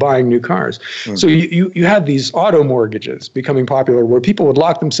people buying new cars. So you had these auto mortgages becoming popular, where people would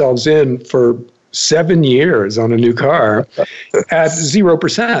lock themselves in for 7 years on a new car at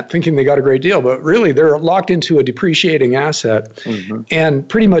 0%, thinking they got a great deal. But really, they're locked into a depreciating asset. And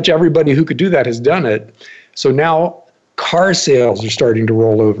pretty much everybody who could do that has done it. So now car sales are starting to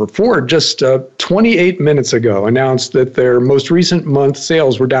roll over. Ford just 28 minutes ago announced that their most recent month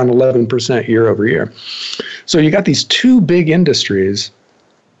sales were down 11% year over year. So you got these two big industries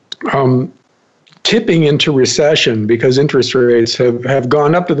tipping into recession because interest rates have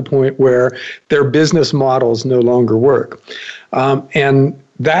gone up to the point where their business models no longer work. And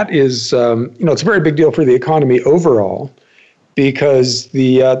that is, it's a very big deal for the economy overall, because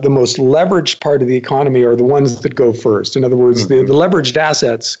the most leveraged part of the economy are the ones that go first. In other words, the leveraged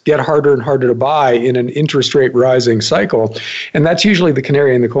assets get harder and harder to buy in an interest rate rising cycle. And that's usually the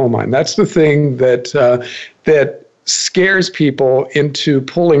canary in the coal mine. That's the thing that scares people into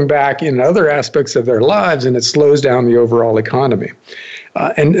pulling back in other aspects of their lives, and it slows down the overall economy.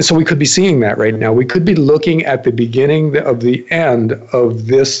 And so we could be seeing that right now. We could be looking at the beginning of the end of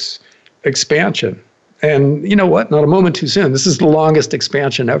this expansion. And you know what? Not a moment too soon. This is the longest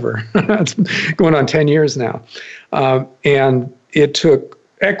expansion ever. It's going on 10 years now. And it took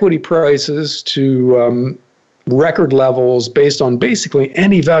equity prices to record levels based on basically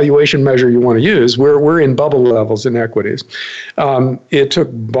any valuation measure you want to use. We're in bubble levels in equities. It took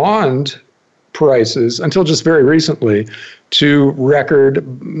bond prices until just very recently to record,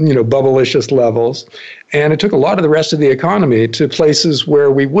 bubblicious levels. And it took a lot of the rest of the economy to places where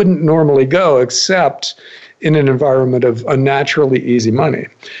we wouldn't normally go except in an environment of unnaturally easy money.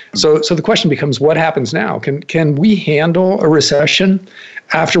 So the question becomes, what happens now? Can we handle a recession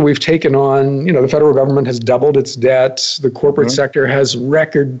after we've taken on, the federal government has doubled its debts, the corporate sector has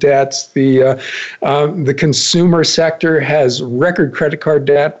record debts, the consumer sector has record credit card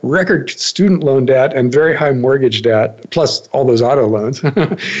debt, record student loan debt, and very high mortgage debt, plus all those auto loans.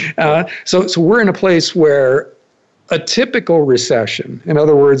 So we're in a place where a typical recession, in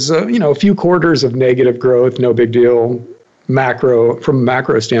other words, a few quarters of negative growth, no big deal, from a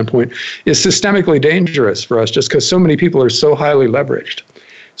macro standpoint, is systemically dangerous for us just because so many people are so highly leveraged.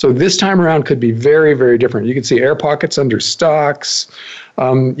 So this time around could be very, very different. You could see air pockets under stocks.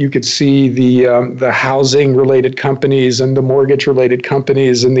 You could see the housing-related companies and the mortgage-related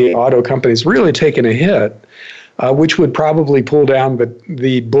companies and the auto companies really taking a hit, which would probably pull down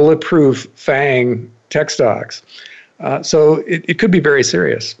the bulletproof FANG tech stocks. So it could be very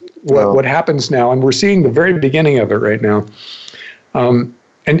serious, what happens now. And we're seeing the very beginning of it right now. And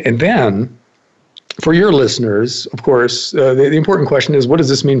then, for your listeners, of course, the important question is, what does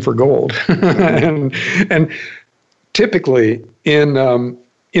this mean for gold? and typically, in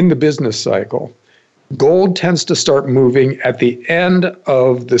the business cycle, gold tends to start moving at the end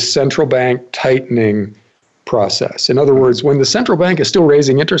of the central bank tightening process. In other words, when the central bank is still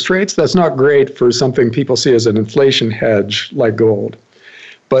raising interest rates, that's not great for something people see as an inflation hedge like gold.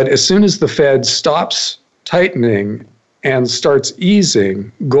 But as soon as the Fed stops tightening and starts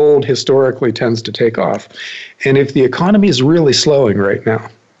easing, gold historically tends to take off. And if the economy is really slowing right now,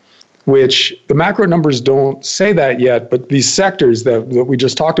 which the macro numbers don't say that yet, but these sectors that we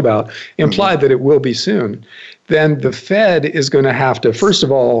just talked about imply that it will be soon, then the Fed is going to have to, first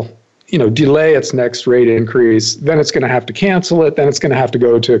of all, delay its next rate increase. Then it's going to have to cancel it. Then it's going to have to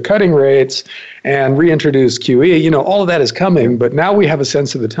go to cutting rates and reintroduce QE. All of that is coming, but now we have a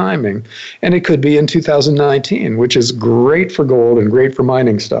sense of the timing. And it could be in 2019, which is great for gold and great for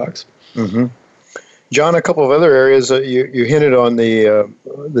mining stocks. Mm-hmm. John, a couple of other areas. You hinted on the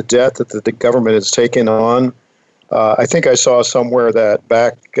debt that the government has taken on. I think I saw somewhere that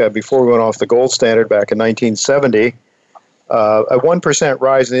back before we went off the gold standard back in 1970, a 1%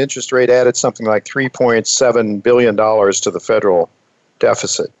 rise in the interest rate added something like $3.7 billion to the federal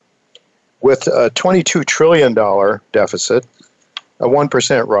deficit. With a $22 trillion deficit, a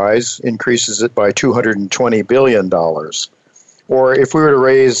 1% rise increases it by $220 billion. Or if we were to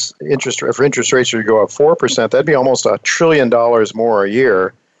raise interest rates were to go up 4%, that'd be almost $1 trillion more a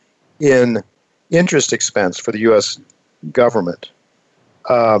year in interest expense for the U.S. government.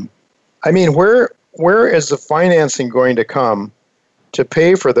 Where is the financing going to come to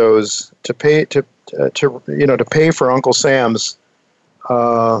pay for those? To pay for Uncle Sam's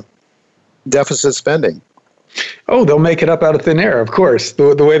deficit spending? Oh, they'll make it up out of thin air, of course,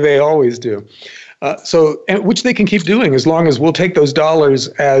 the way they always do. Which they can keep doing as long as we'll take those dollars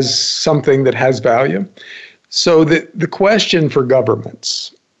as something that has value. So the question for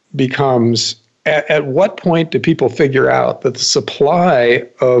governments becomes, at what point do people figure out that the supply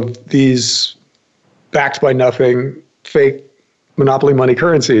of these backed by nothing, fake monopoly money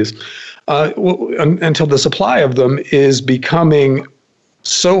currencies, until the supply of them is becoming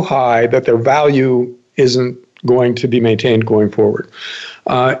so high that their value isn't going to be maintained going forward?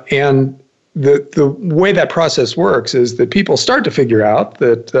 And the way that process works is that people start to figure out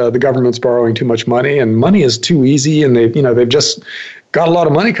that the government's borrowing too much money, and money is too easy, and they've just got a lot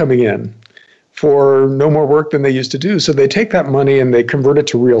of money coming in for no more work than they used to do. So they take that money and they convert it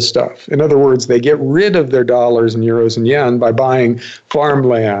to real stuff. In other words, they get rid of their dollars and euros and yen by buying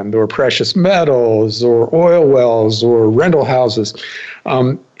farmland or precious metals or oil wells or rental houses.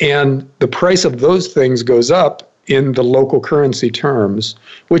 And the price of those things goes up in the local currency terms,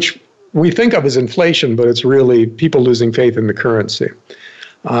 which we think of as inflation, but it's really people losing faith in the currency.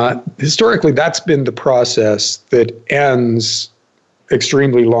 Historically, that's been the process that ends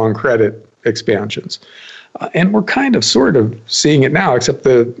extremely long credit expansions. And we're kind of sort of seeing it now, except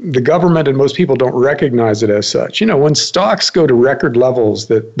the government and most people don't recognize it as such. When stocks go to record levels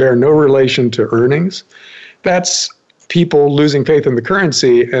that bear no relation to earnings, that's people losing faith in the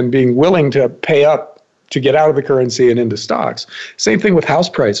currency and being willing to pay up to get out of the currency and into stocks. Same thing with house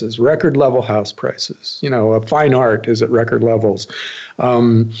prices, record level house prices. Fine art is at record levels.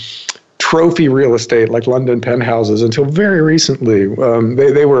 Trophy real estate like London penthouses, until very recently,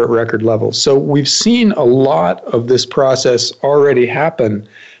 they were at record levels. So we've seen a lot of this process already happen,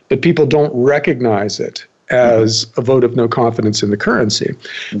 but people don't recognize it as a vote of no confidence in the currency.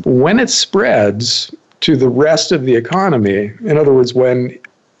 When it spreads to the rest of the economy, in other words, when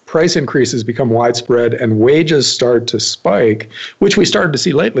price increases become widespread and wages start to spike, which we started to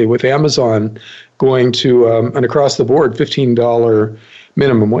see lately with Amazon going to an across-the-board $15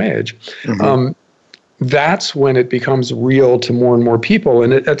 minimum wage. That's when it becomes real to more and more people.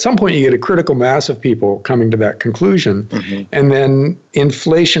 And at some point, you get a critical mass of people coming to that conclusion. And then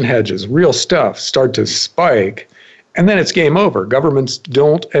inflation hedges, real stuff, start to spike. And then it's game over. Governments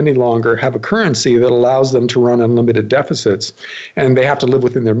don't any longer have a currency that allows them to run unlimited deficits. And they have to live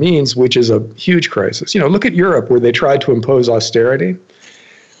within their means, which is a huge crisis. Look at Europe, where they tried to impose austerity,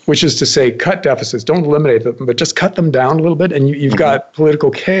 which is to say cut deficits, don't eliminate them, but just cut them down a little bit, and you've got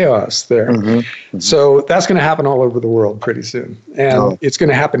political chaos there. So that's going to happen all over the world pretty soon. And it's going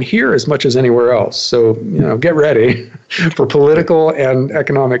to happen here as much as anywhere else. So, get ready for political and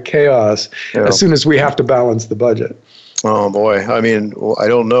economic chaos as soon as we have to balance the budget. Oh, boy. I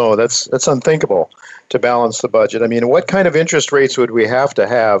don't know. That's unthinkable, to balance the budget. What kind of interest rates would we have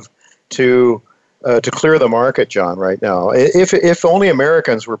to clear the market, John, right now? If only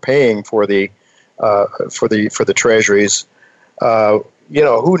Americans were paying for the treasuries,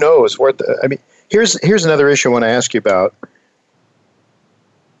 who knows? Here's another issue I want to ask you about.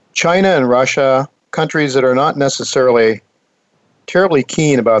 China and Russia, countries that are not necessarily terribly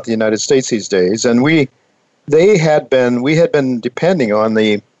keen about the United States these days, and we had been depending on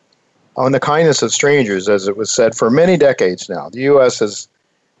the kindness of strangers, as it was said, for many decades now. The U.S. has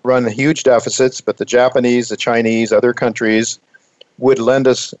run huge deficits, but the Japanese, the Chinese, other countries would lend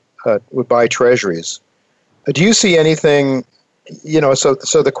us, would buy treasuries. Do you see anything, so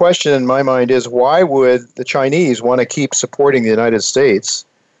the question in my mind is, why would the Chinese want to keep supporting the United States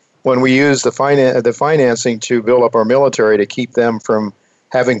when we use the financing to build up our military to keep them from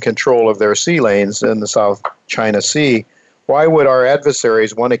having control of their sea lanes in the South China Sea, why would our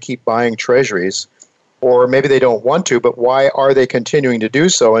adversaries want to keep buying treasuries? Or maybe they don't want to, but why are they continuing to do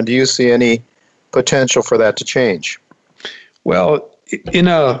so? And do you see any potential for that to change? Well, in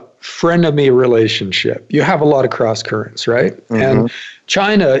a frenemy relationship, you have a lot of cross currents, right? Mm-hmm. And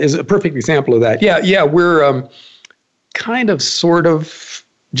China is a perfect example of that. Yeah, we're kind of sort of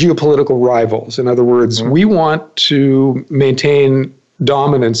geopolitical rivals. In other words, we want to maintain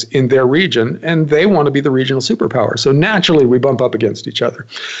dominance in their region, and they want to be the regional superpower. So naturally, we bump up against each other.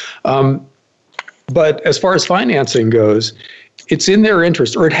 But as far as financing goes, it's in their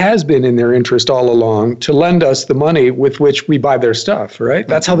interest, or it has been in their interest all along, to lend us the money with which we buy their stuff, right?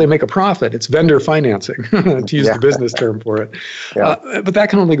 That's how they make a profit. It's vendor financing, to use the business term for it. Yeah. But that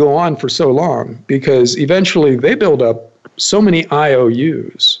can only go on for so long, because eventually they build up so many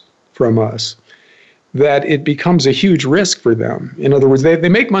IOUs from us that it becomes a huge risk for them. In other words, they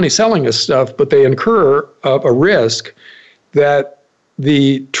make money selling us stuff, but they incur a risk that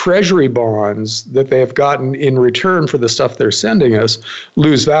the treasury bonds that they have gotten in return for the stuff they're sending us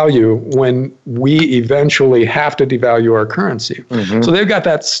lose value when we eventually have to devalue our currency. Mm-hmm. So they've got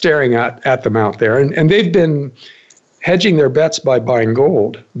that staring at them out there. And they've been hedging their bets by buying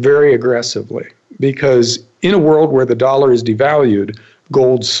gold very aggressively, because in a world where the dollar is devalued,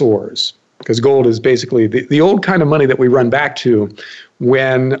 gold soars. Because gold is basically the old kind of money that we run back to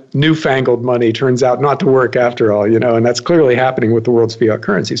when newfangled money turns out not to work after all, and that's clearly happening with the world's fiat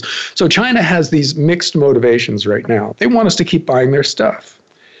currencies. So China has these mixed motivations right now. They want us to keep buying their stuff.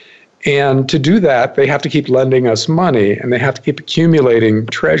 And to do that, they have to keep lending us money, and they have to keep accumulating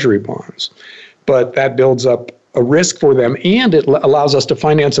treasury bonds. But that builds up a risk for them, and it allows us to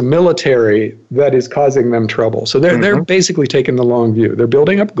finance a military that is causing them trouble. So they're basically taking the long view. They're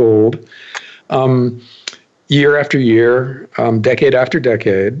building up gold year after year, decade after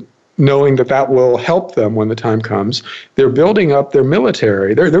decade, knowing that will help them when the time comes. They're building up their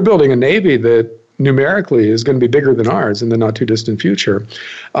military. They're building a navy that numerically is going to be bigger than ours in the not too distant future,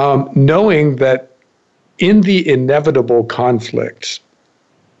 knowing that in the inevitable conflict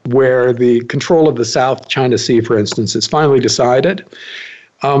where the control of the South China Sea, for instance, is finally decided,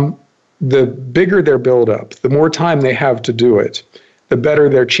 the bigger their buildup, the more time they have to do it, the better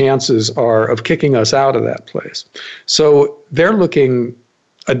their chances are of kicking us out of that place. So they're looking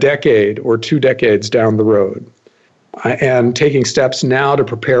a decade or 2 decades down the road and taking steps now to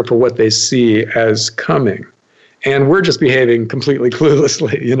prepare for what they see as coming. And we're just behaving completely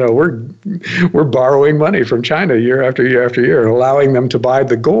cluelessly. We're borrowing money from China year after year after year and allowing them to buy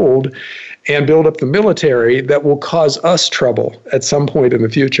the gold and build up the military that will cause us trouble at some point in the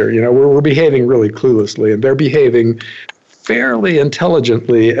future. We're behaving really cluelessly, and they're behaving fairly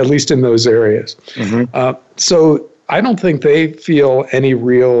intelligently, at least in those areas. Mm-hmm. So I don't think they feel any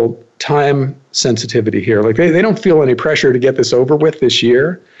real time sensitivity here. Like they don't feel any pressure to get this over with this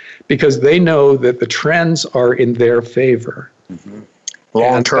year, because they know that the trends are in their favor. Mm-hmm.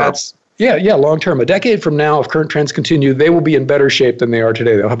 Long term. Yeah, long term. A decade from now, if current trends continue, they will be in better shape than they are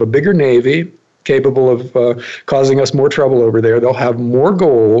today. They'll have a bigger navy capable of causing us more trouble over there. They'll have more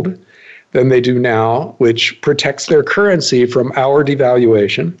gold than they do now, which protects their currency from our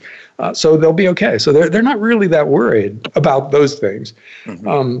devaluation. So they'll be okay. So they're not really that worried about those things.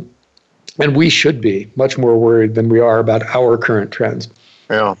 Mm-hmm. And we should be much more worried than we are about our current trends.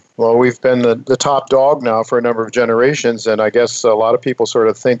 Yeah, well, we've been the top dog now for a number of generations, and I guess a lot of people sort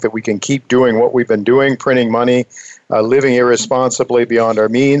of think that we can keep doing what we've been doing, printing money, living irresponsibly beyond our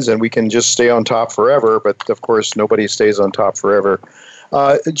means, and we can just stay on top forever, but of course nobody stays on top forever.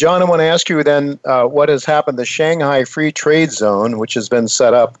 John, I want to ask you then what has happened. The Shanghai Free Trade Zone, which has been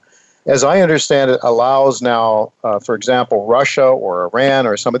set up, as I understand it, allows now, for example, Russia or Iran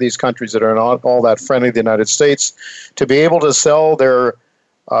or some of these countries that are not all that friendly to the United States to be able to sell their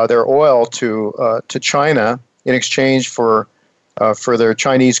oil to China in exchange for their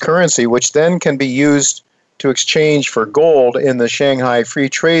Chinese currency, which then can be used to exchange for gold in the Shanghai Free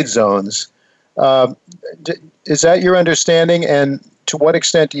Trade Zones. Is that your understanding? And to what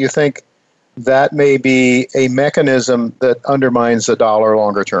extent do you think that may be a mechanism that undermines the dollar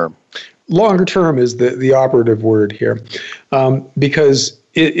longer term? Longer term is the operative word here, because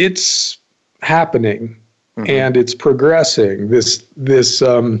it's happening. Mm-hmm. And it's progressing, this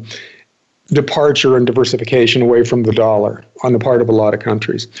departure and diversification away from the dollar on the part of a lot of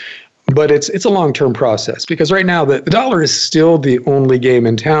countries. But it's a long-term process, because right now the dollar is still the only game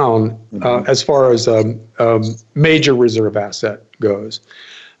in town as far as major reserve asset goes.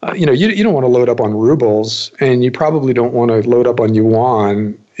 you don't want to load up on rubles, and you probably don't want to load up on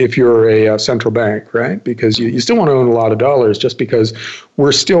yuan if you're a central bank, right? Because you still want to own a lot of dollars just because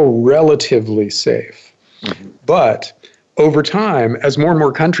we're still relatively safe. Mm-hmm. But over time, as more and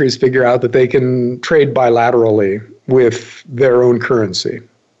more countries figure out that they can trade bilaterally with their own currency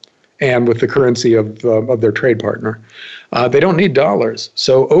and with the currency of their trade partner, they don't need dollars.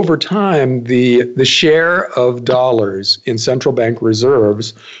 So over time, the share of dollars in central bank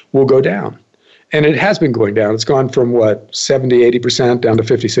reserves will go down. And it has been going down. It's gone from, 70, 80% down to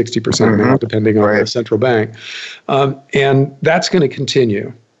 50, 60% now, depending on the central bank. And that's going to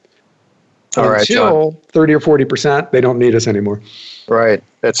continue. Until 30 or 40%, they don't need us anymore. Right.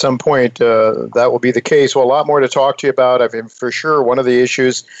 At some point, that will be the case. Well, a lot more to talk to you about. I mean, for sure, one of the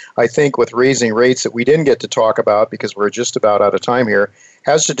issues, I think, with raising rates that we didn't get to talk about because we're just about out of time here,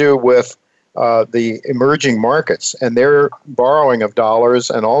 has to do with the emerging markets and their borrowing of dollars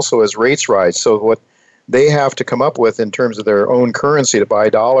and also as rates rise. So what they have to come up with in terms of their own currency to buy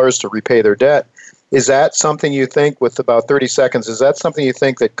dollars to repay their debt. Is that something you think, with about 30 seconds, is that something you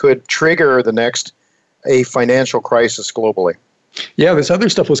think that could trigger the next financial crisis globally? Yeah, this other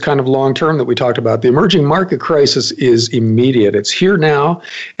stuff was kind of long-term that we talked about. The emerging market crisis is immediate. It's here now,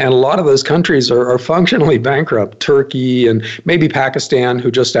 and a lot of those countries are functionally bankrupt. Turkey and maybe Pakistan,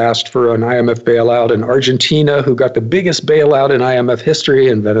 who just asked for an IMF bailout, and Argentina, who got the biggest bailout in IMF history,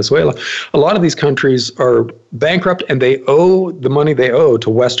 and Venezuela. A lot of these countries are bankrupt, and they owe the money they owe to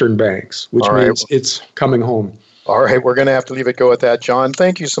Western banks, which means it's coming home. All right, we're going to have to leave it go at that, John.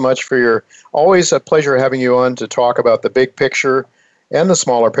 Thank you so much for always a pleasure having you on to talk about the big picture and the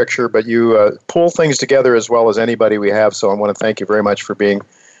smaller picture, but you pull things together as well as anybody we have, so I want to thank you very much for being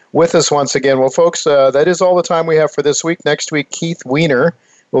with us once again. Well, folks, that is all the time we have for this week. Next week, Keith Weiner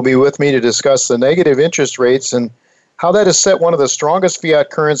will be with me to discuss the negative interest rates and how that has set one of the strongest fiat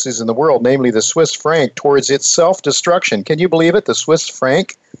currencies in the world, namely the Swiss franc, towards its self-destruction. Can you believe it? The Swiss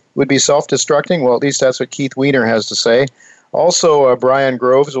franc would be self-destructing? Well, at least that's what Keith Weiner has to say. Also, Brian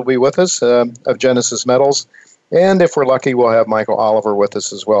Groves will be with us of Genesis Metals. And if we're lucky, we'll have Michael Oliver with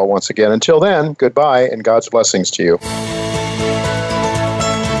us as well once again. Until then, goodbye and God's blessings to you.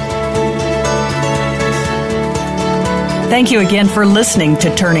 Thank you again for listening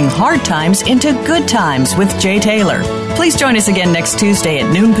to Turning Hard Times into Good Times with Jay Taylor. Please join us again next Tuesday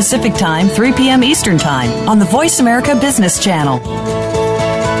at noon Pacific Time, 3 p.m. Eastern Time on the Voice America Business Channel.